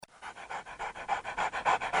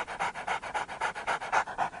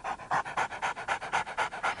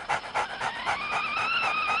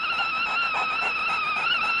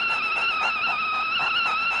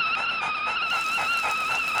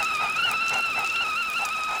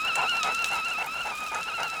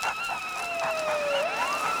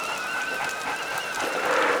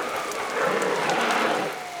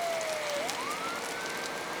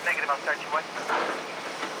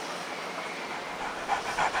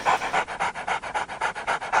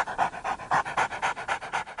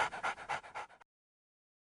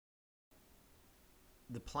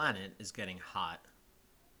planet is getting hot,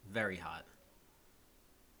 very hot.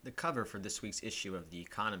 The cover for this week's issue of The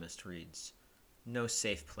Economist reads, "No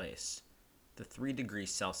Safe Place, the 3 degrees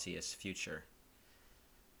Celsius Future."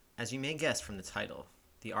 As you may guess from the title,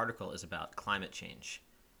 the article is about climate change,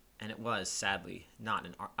 and it was, sadly, not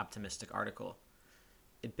an optimistic article.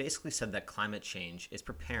 It basically said that climate change is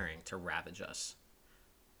preparing to ravage us.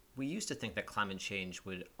 We used to think that climate change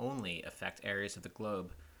would only affect areas of the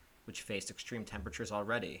globe which faced extreme temperatures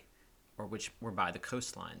already, or which were by the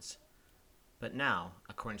coastlines. But now,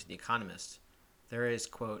 according to The Economist, there is,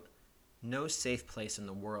 quote, "no safe place in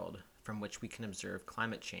the world from which we can observe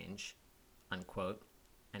climate change," unquote,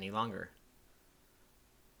 any longer.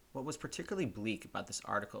 What was particularly bleak about this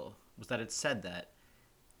article was that it said that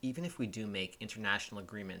even if we do make international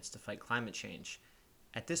agreements to fight climate change,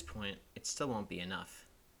 at this point, it still won't be enough.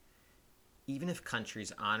 Even if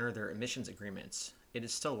countries honor their emissions agreements, it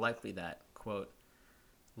is still likely that, quote,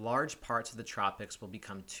 "large parts of the tropics will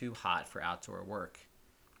become too hot for outdoor work.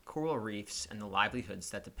 Coral reefs and the livelihoods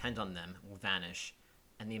that depend on them will vanish,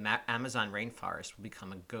 and the Amazon rainforest will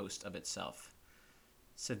become a ghost of itself.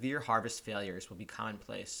 Severe harvest failures will be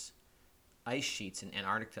commonplace. Ice sheets in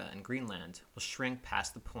Antarctica and Greenland will shrink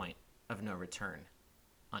past the point of no return,"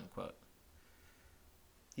 unquote.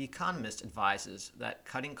 The Economist advises that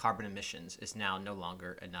cutting carbon emissions is now no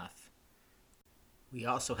longer enough. We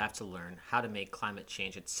also have to learn how to make climate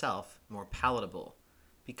change itself more palatable,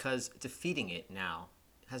 because defeating it now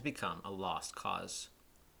has become a lost cause.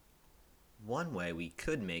 One way we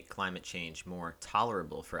could make climate change more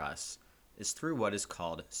tolerable for us is through what is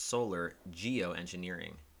called solar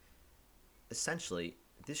geoengineering. Essentially,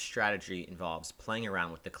 this strategy involves playing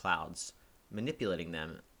around with the clouds, manipulating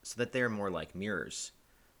them so that they are more like mirrors.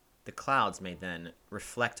 The clouds may then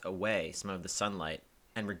reflect away some of the sunlight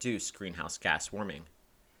and reduce greenhouse gas warming.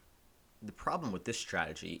 The problem with this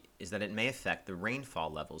strategy is that it may affect the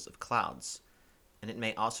rainfall levels of clouds, and it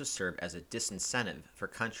may also serve as a disincentive for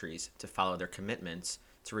countries to follow their commitments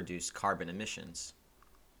to reduce carbon emissions.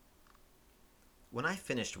 When I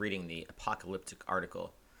finished reading the apocalyptic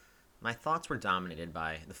article, my thoughts were dominated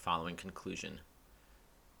by the following conclusion.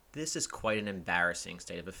 This is quite an embarrassing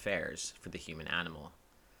state of affairs for the human animal.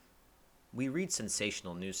 We read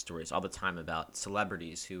sensational news stories all the time about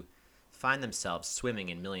celebrities who find themselves swimming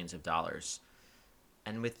in millions of dollars,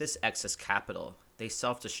 and with this excess capital, they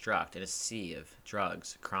self-destruct in a sea of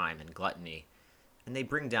drugs, crime, and gluttony, and they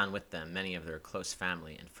bring down with them many of their close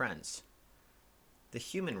family and friends. The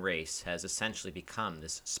human race has essentially become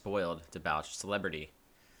this spoiled, debauched celebrity.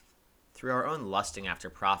 Through our own lusting after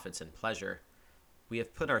profits and pleasure, we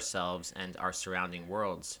have put ourselves and our surrounding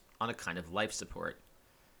worlds on a kind of life support.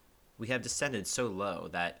 We have descended so low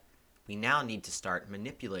that we now need to start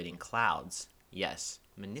manipulating clouds, yes,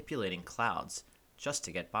 manipulating clouds, just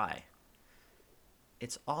to get by.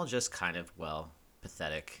 It's all just kind of, well,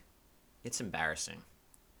 pathetic. It's embarrassing.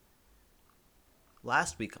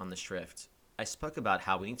 Last week on The Shrift, I spoke about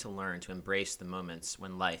how we need to learn to embrace the moments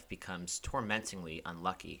when life becomes tormentingly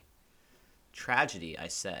unlucky. Tragedy, I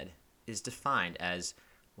said, is defined as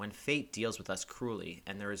when fate deals with us cruelly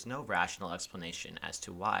and there is no rational explanation as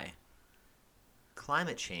to why.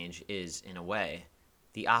 Climate change is, in a way,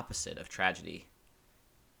 the opposite of tragedy.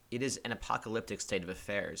 It is an apocalyptic state of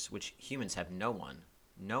affairs which humans have no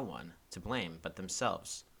one to blame but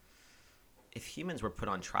themselves. If humans were put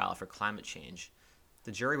on trial for climate change,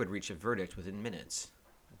 the jury would reach a verdict within minutes: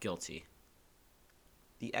 guilty.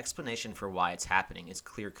 The explanation for why it's happening is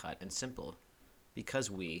clear-cut and simple,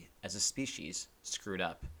 because we, as a species, screwed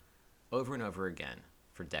up, over and over again,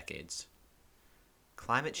 for decades.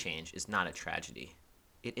 Climate change is not a tragedy.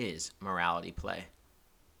 It is morality play.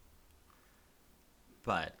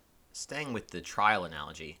 But, staying with the trial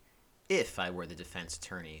analogy, if I were the defense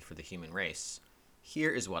attorney for the human race, here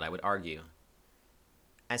is what I would argue.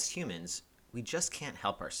 As humans, we just can't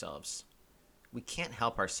help ourselves. We can't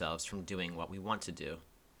help ourselves from doing what we want to do.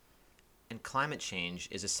 And climate change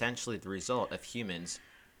is essentially the result of humans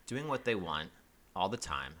doing what they want all the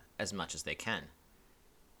time as much as they can.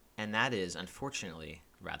 And that is, unfortunately,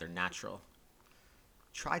 rather natural.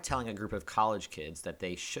 Try telling a group of college kids that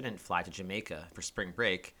they shouldn't fly to Jamaica for spring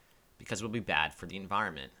break because it will be bad for the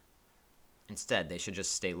environment. Instead, they should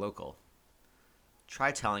just stay local.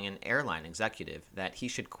 Try telling an airline executive that he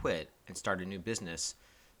should quit and start a new business,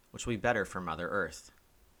 which will be better for Mother Earth.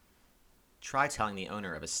 Try telling the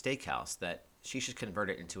owner of a steakhouse that she should convert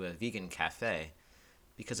it into a vegan cafe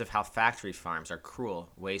because of how factory farms are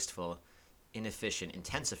cruel, wasteful, inefficient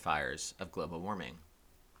intensifiers of global warming.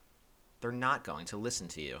 They're not going to listen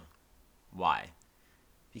to you. Why?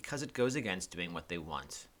 Because it goes against doing what they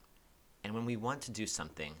want. And when we want to do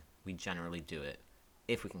something, we generally do it,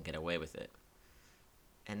 if we can get away with it.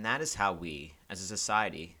 And that is how we, as a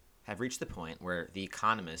society, have reached the point where The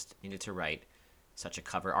Economist needed to write such a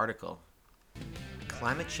cover article.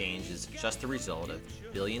 Climate change is just the result of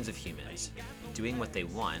billions of humans doing what they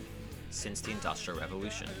want since the Industrial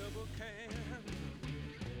Revolution.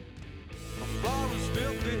 The floor is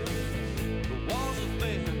filthy, the walls are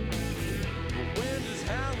thin, the wind is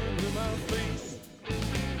howling in my face.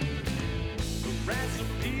 The rats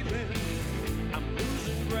are peeling, I'm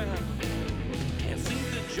losing ground, can't seem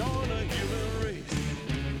to join a human race.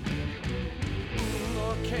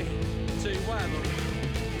 Okay, tell you why though.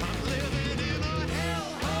 I'm living in a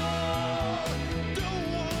hellhole, don't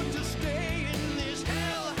want to stay in this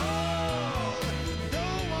hellhole,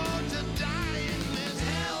 don't want to die in this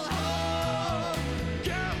hellhole.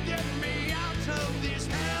 Girl, get me out of this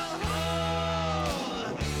hellhole.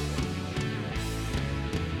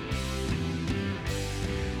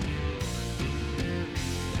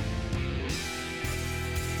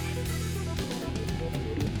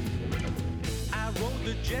 I rode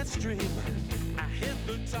the jet stream, I hit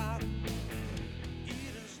the top,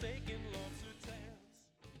 eating steak and lobster tails.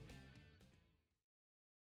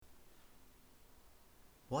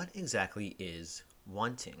 What exactly is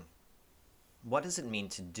wanting? What does it mean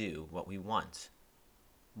to do what we want?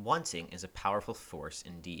 Wanting is a powerful force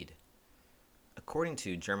indeed. According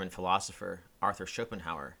to German philosopher Arthur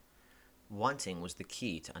Schopenhauer, wanting was the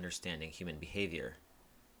key to understanding human behavior.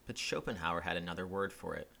 But Schopenhauer had another word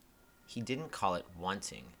for it. He didn't call it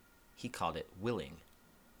wanting, he called it willing.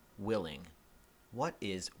 Willing. What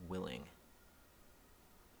is willing?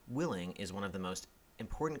 Willing is one of the most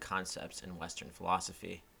important concepts in Western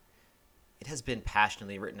philosophy. It has been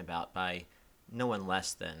passionately written about by no one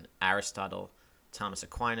less than Aristotle, Thomas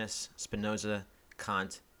Aquinas, Spinoza,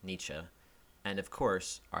 Kant, Nietzsche, and of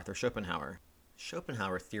course, Arthur Schopenhauer.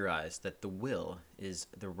 Schopenhauer theorized that the will is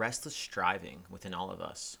the restless striving within all of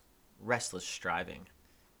us. Restless striving.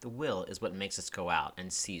 The will is what makes us go out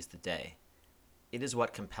and seize the day. It is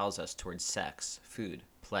what compels us towards sex, food,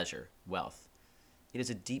 pleasure, wealth. It is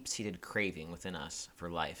a deep-seated craving within us for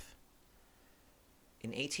life. In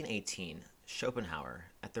 1818, Schopenhauer,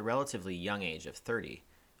 at the relatively young age of 30,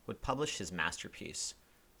 would publish his masterpiece,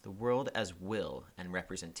 The World as Will and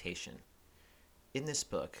Representation. In this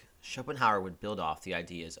book, Schopenhauer would build off the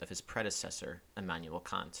ideas of his predecessor, Immanuel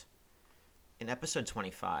Kant. In episode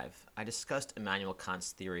 25, I discussed Immanuel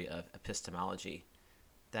Kant's theory of epistemology,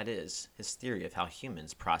 that is, his theory of how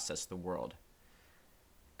humans process the world.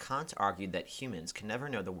 Kant argued that humans can never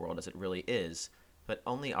know the world as it really is, but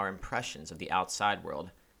only our impressions of the outside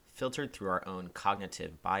world, filtered through our own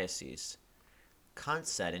cognitive biases. Kant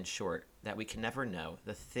said, in short, that we can never know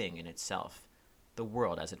the thing in itself, the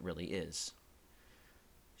world as it really is.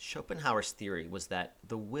 Schopenhauer's theory was that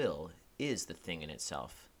the will is the thing in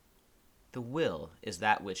itself. The will is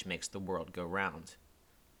that which makes the world go round.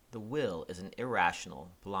 The will is an irrational,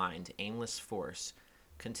 blind, aimless force,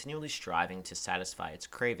 continually striving to satisfy its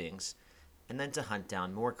cravings, and then to hunt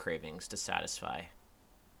down more cravings to satisfy.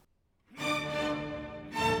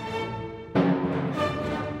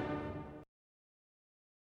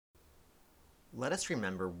 Let us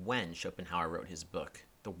remember when Schopenhauer wrote his book,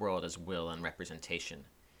 The World as Will and Representation.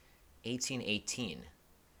 1818.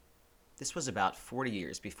 This was about 40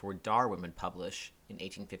 years before Darwin would publish, in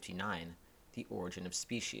 1859, The Origin of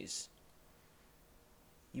Species.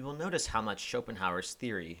 You will notice how much Schopenhauer's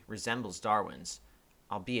theory resembles Darwin's,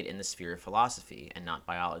 albeit in the sphere of philosophy and not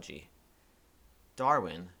biology.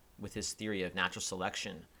 Darwin, with his theory of natural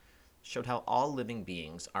selection, showed how all living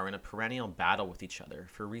beings are in a perennial battle with each other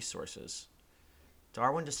for resources.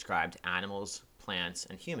 Darwin described animals, plants,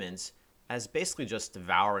 and humans as basically just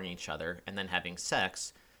devouring each other and then having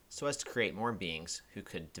sex so as to create more beings who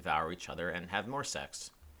could devour each other and have more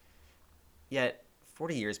sex. Yet,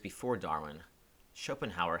 40 years before Darwin,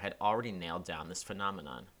 Schopenhauer had already nailed down this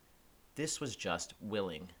phenomenon. This was just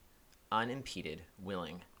willing, unimpeded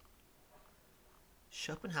willing.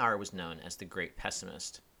 Schopenhauer was known as the great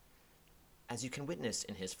pessimist. As you can witness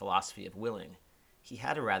in his philosophy of willing, he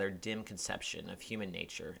had a rather dim conception of human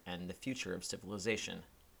nature and the future of civilization.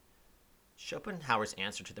 Schopenhauer's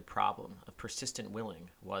answer to the problem of persistent willing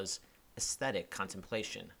was aesthetic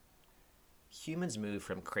contemplation. Humans move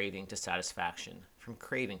from craving to satisfaction,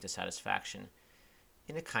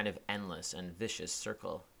 in a kind of endless and vicious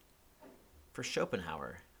circle. For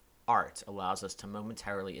Schopenhauer, art allows us to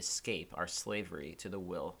momentarily escape our slavery to the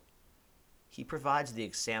will. He provides the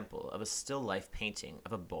example of a still life painting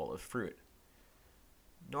of a bowl of fruit.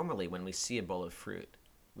 Normally, when we see a bowl of fruit,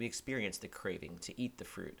 we experience the craving to eat the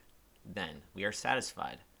fruit. Then we are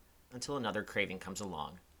satisfied. until another craving comes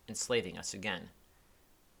along, enslaving us again.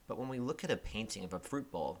 But when we look at a painting of a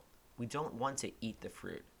fruit bowl, we don't want to eat the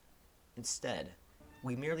fruit. Instead,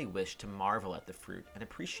 we merely wish to marvel at the fruit and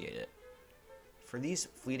appreciate it. For these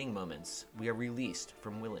fleeting moments, we are released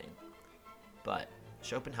from willing. But,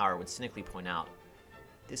 Schopenhauer would cynically point out,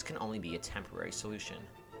 this can only be a temporary solution.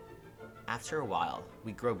 After a while,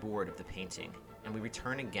 we grow bored of the painting, and we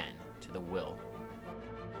return again to the will.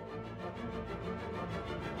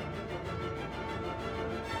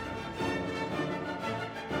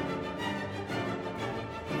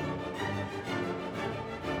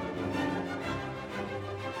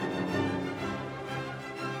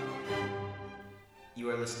 You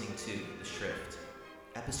are listening to The Shrift,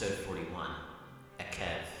 Episode 41, Eikev.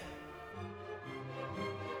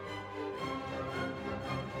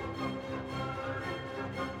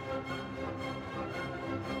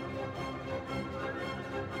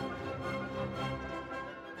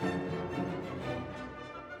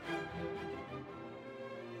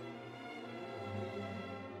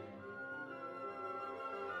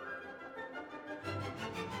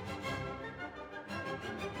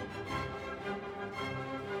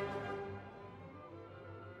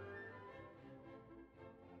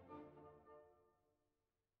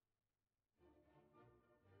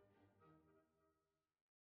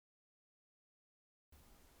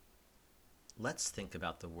 Let's think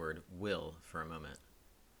about the word will for a moment.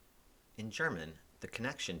 In German, the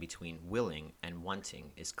connection between willing and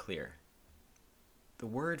wanting is clear. The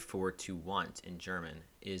word for to want in German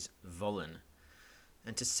is wollen,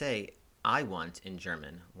 and to say I want in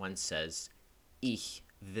German, one says ich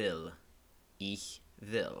will, ich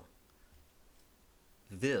will.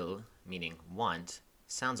 Will, meaning want,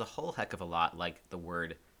 sounds a whole heck of a lot like the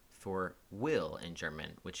word for will in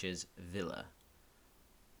German, which is Wille.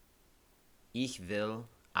 Ich will,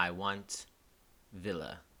 I want,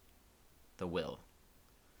 Wille, the will.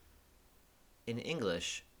 In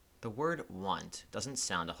English, the word want doesn't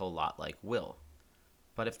sound a whole lot like will,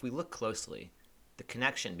 but if we look closely, the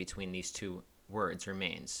connection between these two words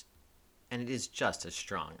remains, and it is just as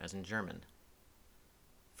strong as in German.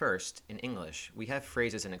 First, in English, we have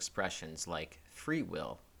phrases and expressions like free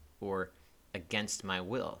will, or against my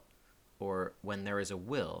will, or when there is a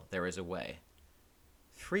will, there is a way.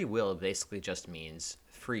 Free will basically just means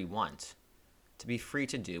free want, to be free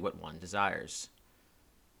to do what one desires.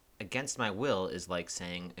 Against my will is like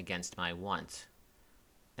saying against my want.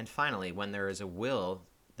 And finally, when there is a will,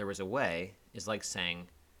 there is a way, is like saying,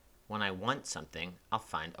 when I want something, I'll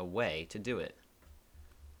find a way to do it.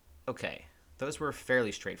 Okay, those were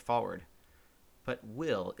fairly straightforward, but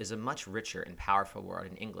will is a much richer and powerful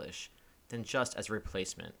word in English than just as a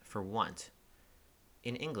replacement for want.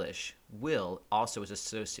 In English, will also is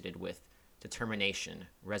associated with determination,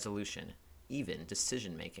 resolution, even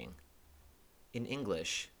decision-making. In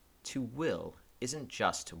English, to will isn't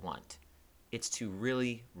just to want. It's to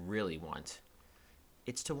really, really want.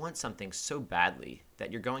 It's to want something so badly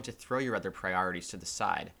that you're going to throw your other priorities to the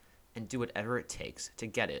side and do whatever it takes to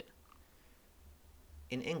get it.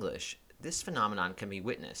 In English, this phenomenon can be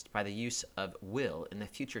witnessed by the use of will in the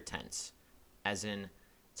future tense, as in,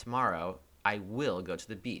 tomorrow, I will go to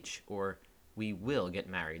the beach, or we will get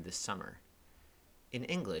married this summer. In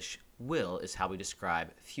English, will is how we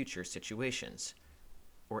describe future situations.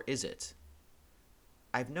 Or is it?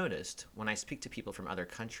 I've noticed, when I speak to people from other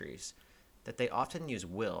countries, that they often use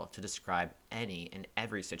will to describe any and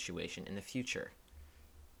every situation in the future.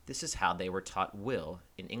 This is how they were taught will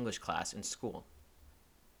in English class in school.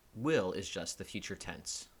 Will is just the future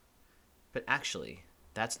tense. But actually,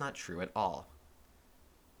 that's not true at all.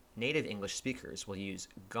 Native English speakers will use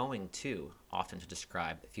going to often to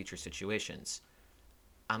describe future situations.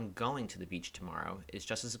 I'm going to the beach tomorrow is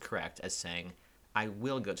just as correct as saying, I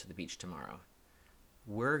will go to the beach tomorrow.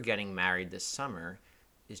 We're getting married this summer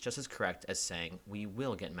is just as correct as saying, we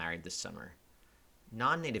will get married this summer.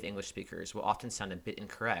 Non-native English speakers will often sound a bit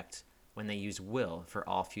incorrect when they use will for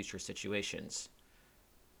all future situations.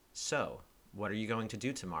 So, what are you going to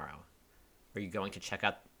do tomorrow? Are you going to check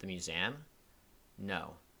out the museum?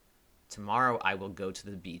 No. Tomorrow I will go to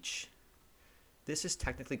the beach. This is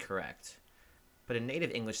technically correct, but a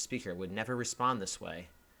native English speaker would never respond this way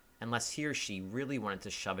unless he or she really wanted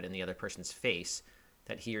to shove it in the other person's face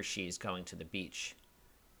that he or she is going to the beach.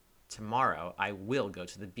 Tomorrow I will go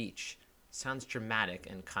to the beach sounds dramatic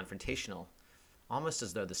and confrontational, almost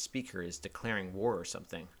as though the speaker is declaring war or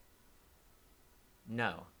something.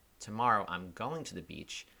 No, tomorrow I'm going to the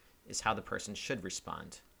beach is how the person should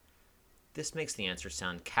respond. This makes the answer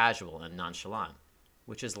sound casual and nonchalant,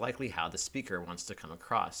 which is likely how the speaker wants to come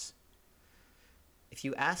across. If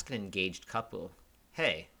you ask an engaged couple,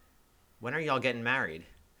 hey, When are y'all getting married?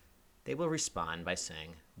 They will respond by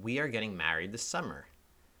saying, we are getting married this summer.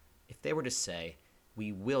 If they were to say,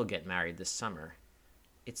 we will get married this summer,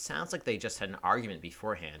 it sounds like they just had an argument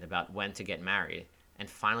beforehand about when to get married and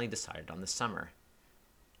finally decided on the summer.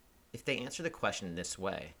 If they answer the question in this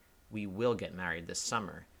way, we will get married this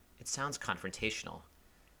summer, it sounds confrontational.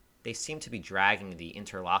 They seem to be dragging the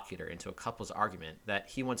interlocutor into a couple's argument that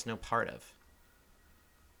he wants no part of.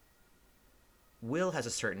 Will has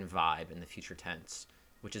a certain vibe in the future tense,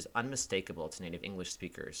 which is unmistakable to native English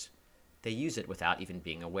speakers. They use it without even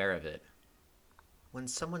being aware of it. When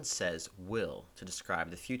someone says will to describe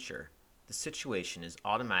the future, the situation is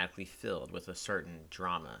automatically filled with a certain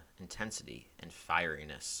drama, intensity, and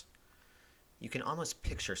fieriness. You can almost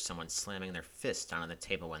picture someone slamming their fist down on the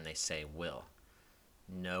table when they say will.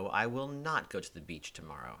 No, I will not go to the beach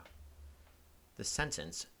tomorrow. The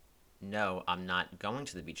sentence, no, I'm not going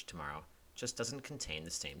to the beach tomorrow, just doesn't contain the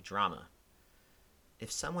same drama.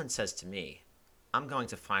 If someone says to me, I'm going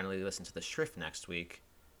to finally listen to the Schrift next week,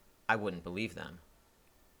 I wouldn't believe them.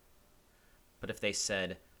 But if they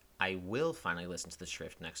said, I will finally listen to the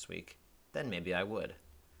Schrift next week, then maybe I would.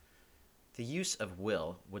 The use of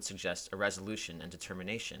will would suggest a resolution and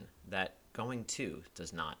determination that going to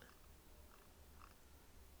does not.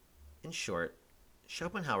 In short,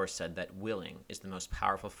 Schopenhauer said that willing is the most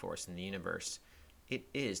powerful force in the universe. It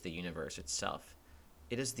is the universe itself.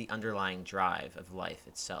 It is the underlying drive of life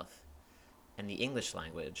itself. And the English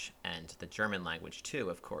language, and the German language too,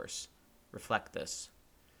 of course, reflect this.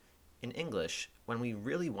 In English, when we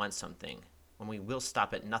really want something, when we will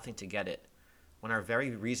stop at nothing to get it, when our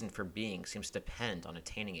very reason for being seems to depend on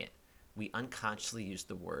attaining it, we unconsciously use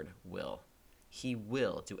the word will. He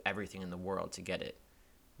will do everything in the world to get it.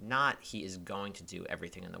 Not he is going to do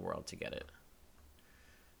everything in the world to get it.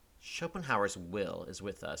 Schopenhauer's will is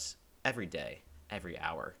with us every day, every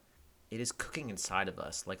hour. It is cooking inside of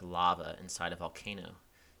us like lava inside a volcano.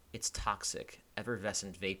 Its toxic,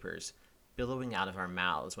 effervescent vapors billowing out of our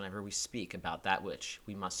mouths whenever we speak about that which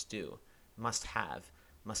we must do, must have,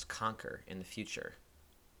 must conquer in the future.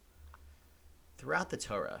 Throughout the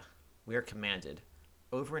Torah, we are commanded,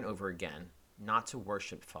 over and over again, not to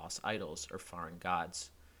worship false idols or foreign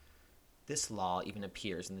gods. This law even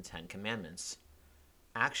appears in the Ten Commandments.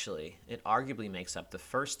 Actually, it arguably makes up the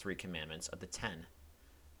first 3 commandments of the 10.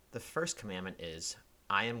 The first commandment is,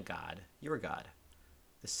 I am God, your God.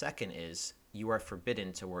 The second is, you are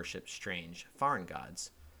forbidden to worship strange, foreign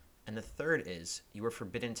gods. And the third is, you are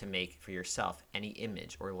forbidden to make for yourself any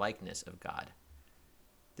image or likeness of God.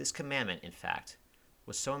 This commandment, in fact,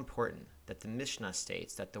 was so important that the Mishnah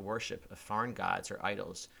states that the worship of foreign gods or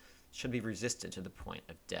idols should be resisted to the point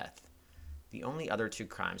of death. The only other 2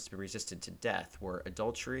 crimes to be resisted to death were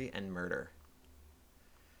adultery and murder.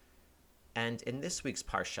 And in this week's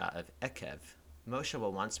Parsha of Eikev, Moshe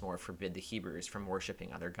will once more forbid the Hebrews from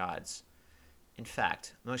worshiping other gods. In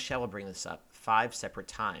fact, Moshe will bring this up 5 separate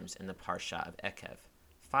times in the Parsha of Eikev.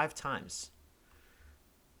 5 times.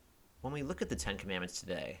 When we look at the 10 Commandments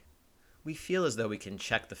today, we feel as though we can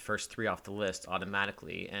check the first 3 off the list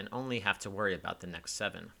automatically and only have to worry about the next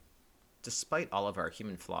 7. Despite all of our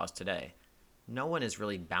human flaws today, no one is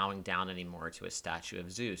really bowing down anymore to a statue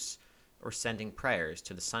of Zeus or sending prayers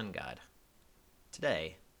to the sun god.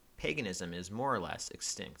 Today, paganism is more or less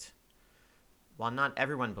extinct. While not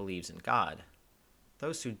everyone believes in God,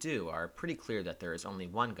 those who do are pretty clear that there is only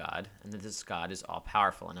one God and that this God is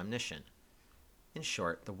all-powerful and omniscient. In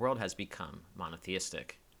short, the world has become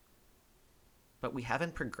monotheistic. But we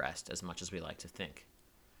haven't progressed as much as we like to think.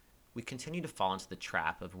 We continue to fall into the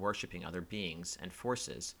trap of worshiping other beings and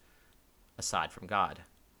forces aside from God.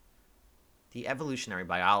 The evolutionary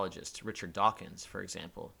biologist Richard Dawkins, for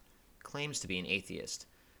example, claims to be an atheist,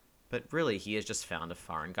 but really he has just found a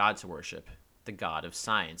foreign god to worship, the god of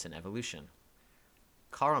science and evolution.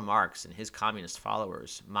 Karl Marx and his communist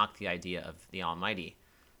followers mocked the idea of the Almighty,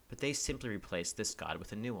 but they simply replaced this god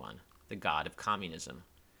with a new one, the god of communism.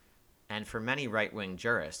 And for many right-wing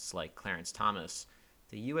jurists like Clarence Thomas,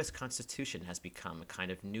 the U.S. Constitution has become a kind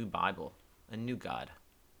of new Bible, a new god.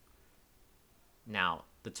 Now,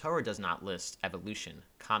 the Torah does not list evolution,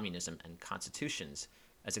 communism, and constitutions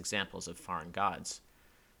as examples of foreign gods,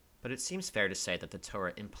 but it seems fair to say that the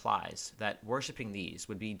Torah implies that worshipping these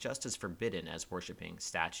would be just as forbidden as worshipping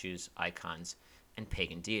statues, icons, and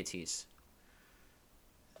pagan deities.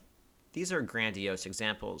 These are grandiose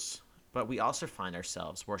examples, but we also find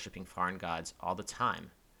ourselves worshipping foreign gods all the time.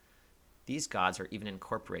 These gods are even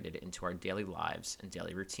incorporated into our daily lives and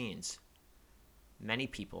daily routines. Many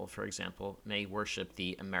people, for example, may worship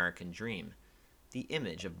the American dream, the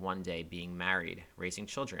image of one day being married, raising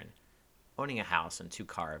children, owning a house and two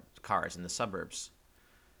cars in the suburbs.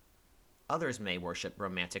 Others may worship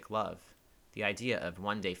romantic love, the idea of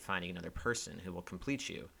one day finding another person who will complete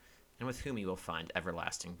you and with whom you will find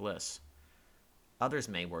everlasting bliss. Others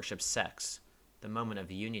may worship sex, the moment of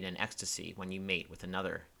union and ecstasy when you mate with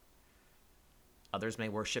another. Others may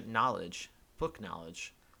worship knowledge, book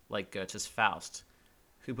knowledge, like Goethe's Faust,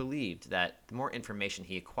 who believed that the more information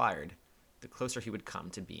he acquired, the closer he would come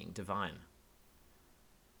to being divine.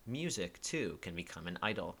 Music, too, can become an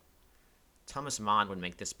idol. Thomas Mann would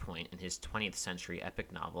make this point in his 20th century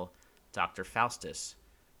epic novel, Dr. Faustus,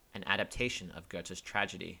 an adaptation of Goethe's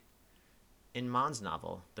tragedy. In Mann's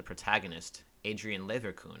novel, the protagonist, Adrian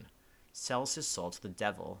Leverkühn, sells his soul to the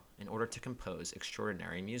devil in order to compose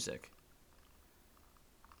extraordinary music.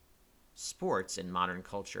 Sports in modern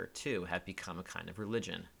culture, too, have become a kind of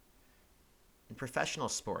religion. In professional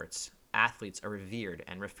sports, athletes are revered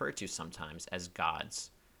and referred to sometimes as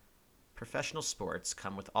gods. Professional sports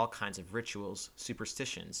come with all kinds of rituals,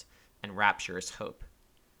 superstitions, and rapturous hope.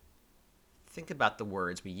 Think about the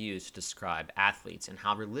words we use to describe athletes and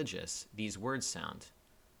how religious these words sound.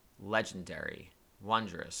 Legendary,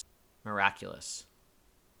 wondrous, miraculous.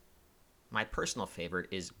 My personal favorite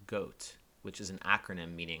is GOAT, which is an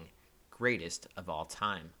acronym meaning greatest of all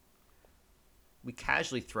time. We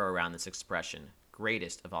casually throw around this expression,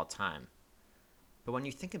 greatest of all time. But when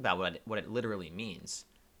you think about what it literally means,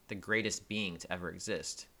 the greatest being to ever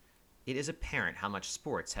exist, it is apparent how much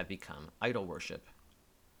sports have become idol worship.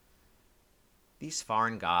 These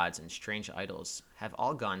foreign gods and strange idols have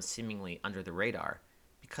all gone seemingly under the radar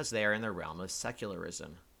because they are in the realm of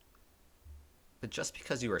secularism. But just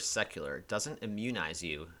because you are secular doesn't immunize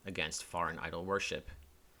you against foreign idol worship.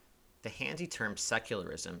 The handy term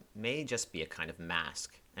secularism may just be a kind of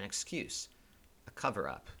mask, an excuse, a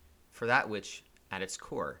cover-up, for that which, at its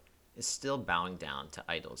core, is still bowing down to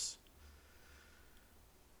idols.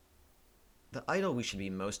 The idol we should be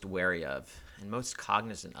most wary of and most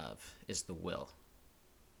cognizant of is the will.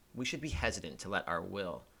 We should be hesitant to let our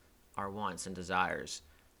will, our wants and desires,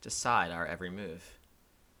 decide our every move.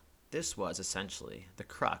 This was essentially the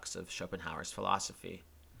crux of Schopenhauer's philosophy.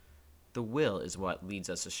 The will is what leads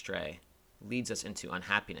us astray, leads us into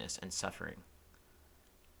unhappiness and suffering.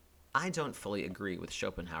 I don't fully agree with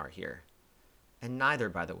Schopenhauer here, and neither,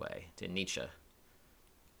 by the way, did Nietzsche.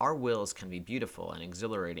 Our wills can be beautiful and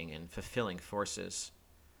exhilarating and fulfilling forces.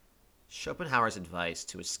 Schopenhauer's advice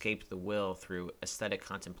to escape the will through aesthetic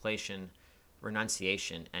contemplation,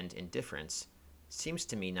 renunciation, and indifference seems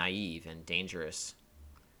to me naive and dangerous.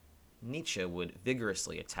 Nietzsche would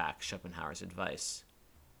vigorously attack Schopenhauer's advice.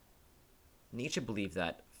 Nietzsche believed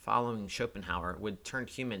that following Schopenhauer would turn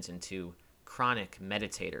humans into chronic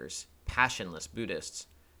meditators, passionless Buddhists,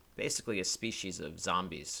 basically a species of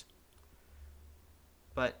zombies.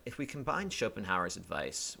 But if we combine Schopenhauer's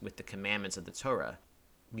advice with the commandments of the Torah,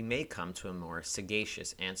 we may come to a more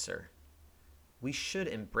sagacious answer. We should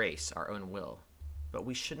embrace our own will, but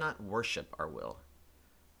we should not worship our will.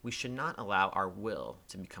 We should not allow our will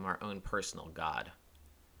to become our own personal God.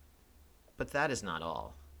 But that is not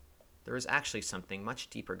all. There is actually something much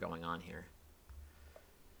deeper going on here.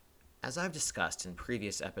 As I've discussed in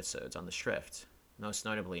previous episodes on the Schrift, most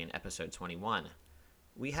notably in episode 21,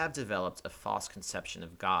 we have developed a false conception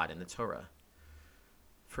of God in the Torah.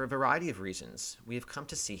 For a variety of reasons, we have come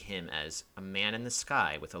to see him as a man in the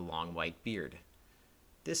sky with a long white beard.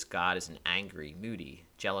 This God is an angry, moody,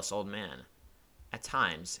 jealous old man. At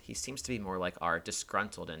times, he seems to be more like our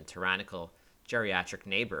disgruntled and tyrannical geriatric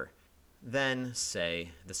neighbor than,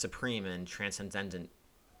 say, the supreme and transcendent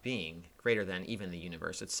being greater than even the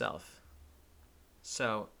universe itself.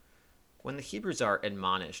 So, when the Hebrews are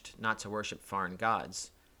admonished not to worship foreign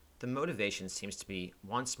gods, the motivation seems to be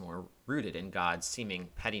once more rooted in God's seeming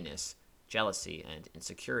pettiness, jealousy, and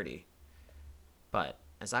insecurity. But,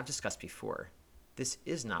 as I've discussed before, this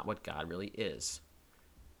is not what God really is.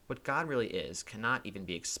 What God really is cannot even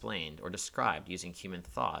be explained or described using human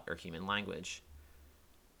thought or human language.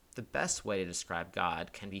 The best way to describe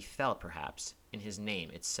God can be felt, perhaps, in his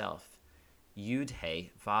name itself,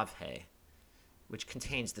 Yud-He-Vav-He, which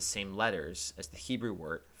contains the same letters as the Hebrew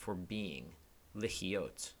word for being,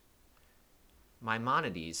 lihiot.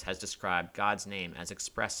 Maimonides has described God's name as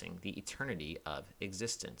expressing the eternity of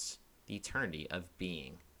existence, the eternity of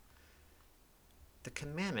being. The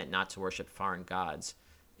commandment not to worship foreign gods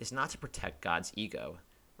is not to protect God's ego,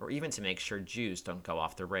 or even to make sure Jews don't go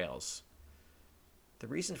off the rails. The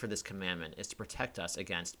reason for this commandment is to protect us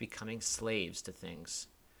against becoming slaves to things.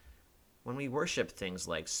 When we worship things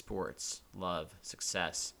like sports, love,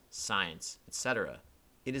 success, science, etc.,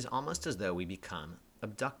 it is almost as though we become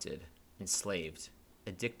abducted, enslaved,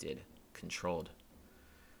 addicted, controlled.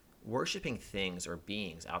 Worshipping things or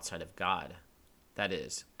beings outside of God, that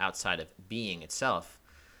is, outside of being itself,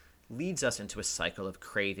 leads us into a cycle of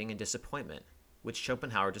craving and disappointment, which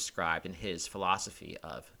Schopenhauer described in his philosophy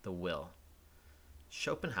of the will.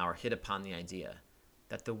 Schopenhauer hit upon the idea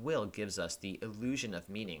that the will gives us the illusion of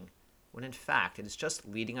meaning, when in fact it is just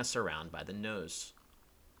leading us around by the nose.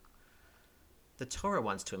 The Torah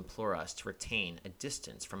wants to implore us to retain a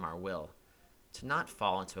distance from our will, to not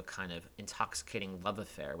fall into a kind of intoxicating love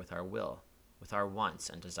affair with our will, with our wants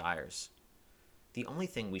and desires. The only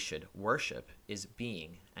thing we should worship is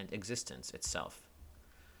being and existence itself.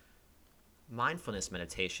 Mindfulness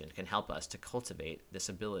meditation can help us to cultivate this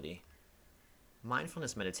ability.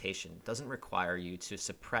 Mindfulness meditation doesn't require you to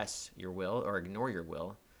suppress your will or ignore your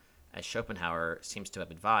will, as Schopenhauer seems to have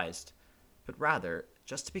advised, but rather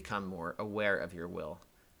just to become more aware of your will,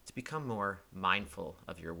 to become more mindful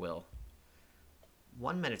of your will.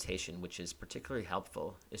 One meditation which is particularly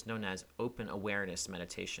helpful is known as open awareness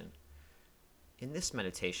meditation. In this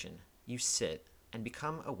meditation, you sit and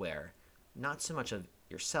become aware not so much of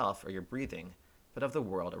yourself or your breathing, but of the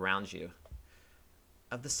world around you,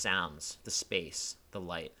 of the sounds, the space, the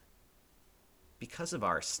light. Because of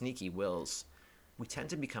our sneaky wills, we tend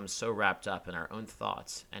to become so wrapped up in our own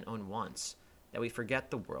thoughts and own wants that we forget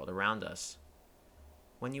the world around us.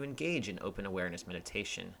 When you engage in open awareness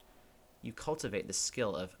meditation, you cultivate the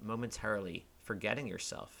skill of momentarily forgetting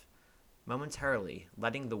yourself, momentarily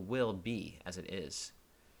letting the will be as it is.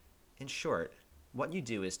 In short, what you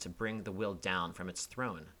do is to bring the will down from its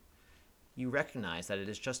throne. You recognize that it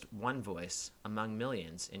is just one voice among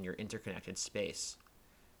millions in your interconnected space.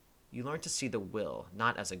 You learn to see the will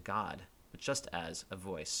not as a god, but just as a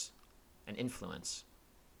voice, an influence.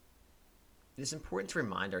 It is important to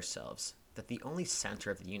remind ourselves that the only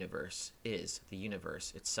center of the universe is the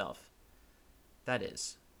universe itself. That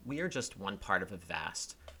is, we are just one part of a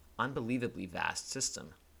vast, unbelievably vast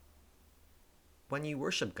system. When you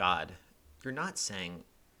worship God, you're not saying,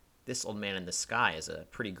 "This old man in the sky is a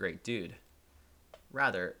pretty great dude."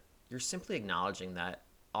 Rather, you're simply acknowledging that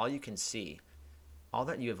all you can see, all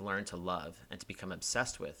that you have learned to love and to become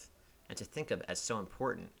obsessed with, and to think of as so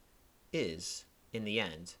important, is, in the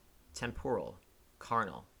end, temporal,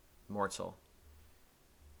 carnal, mortal.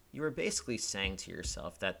 You are basically saying to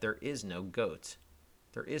yourself that there is no GOAT,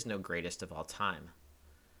 there is no greatest of all time.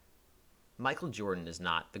 Michael Jordan is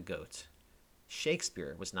not the GOAT.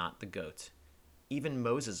 Shakespeare was not the GOAT. Even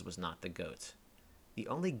Moses was not the GOAT. The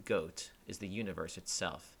only GOAT is the universe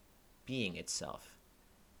itself, being itself.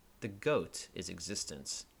 The GOAT is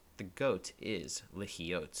existence. The GOAT is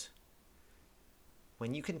Lihiot.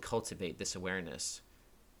 When you can cultivate this awareness,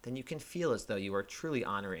 then you can feel as though you are truly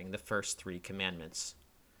honoring the first 3 commandments.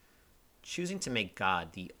 Choosing to make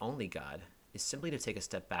God the only God is simply to take a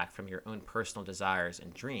step back from your own personal desires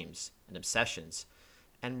and dreams and obsessions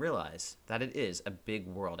and realize that it is a big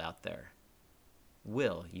world out there.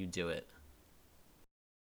 Will you do it?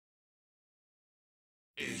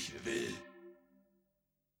 Ich will.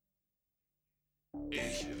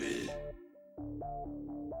 Ich will.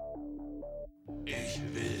 Ich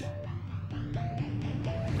will.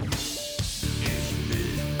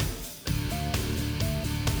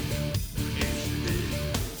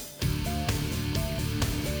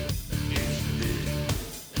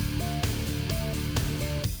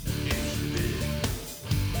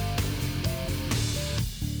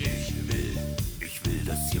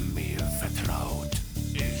 Dass ihr mir vertraut.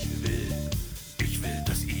 Ich will,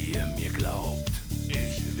 dass ihr mir glaubt.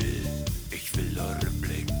 Ich will eure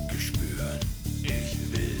Blicke spüren.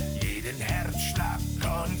 Jeden Herzschlag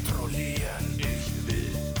kontrollieren. Ich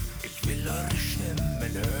will eure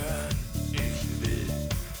Stimmen hören.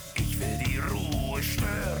 Ich will die Ruhe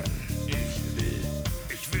stören.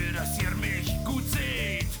 Ich will, dass ihr mich gut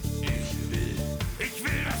seht. Ich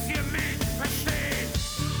will, dass ihr mich versteht.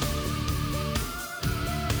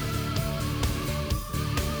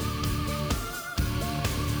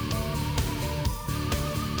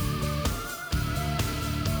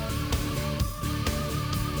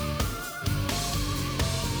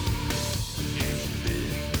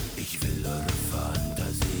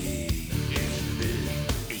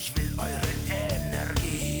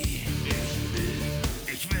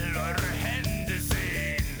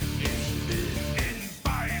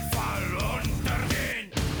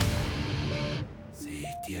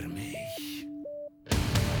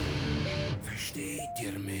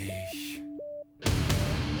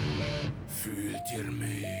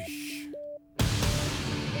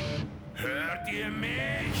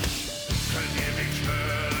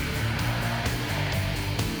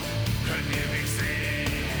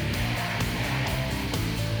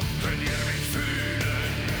 Könnt ihr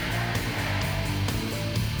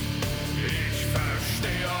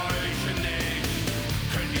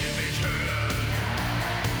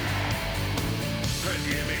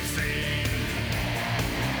Könnt ihr mich sehen?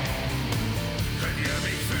 Könnt ihr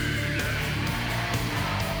mich fühlen?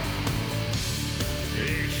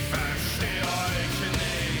 Ich verstehe euch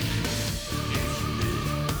nicht.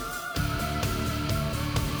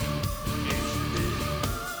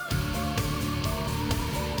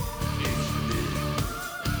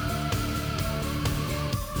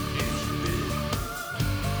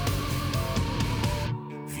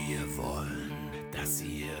 Wir wollen, dass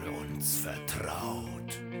ihr uns vertraut.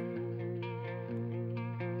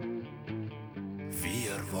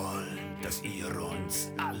 Wir wollen, dass ihr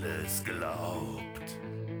uns alles glaubt.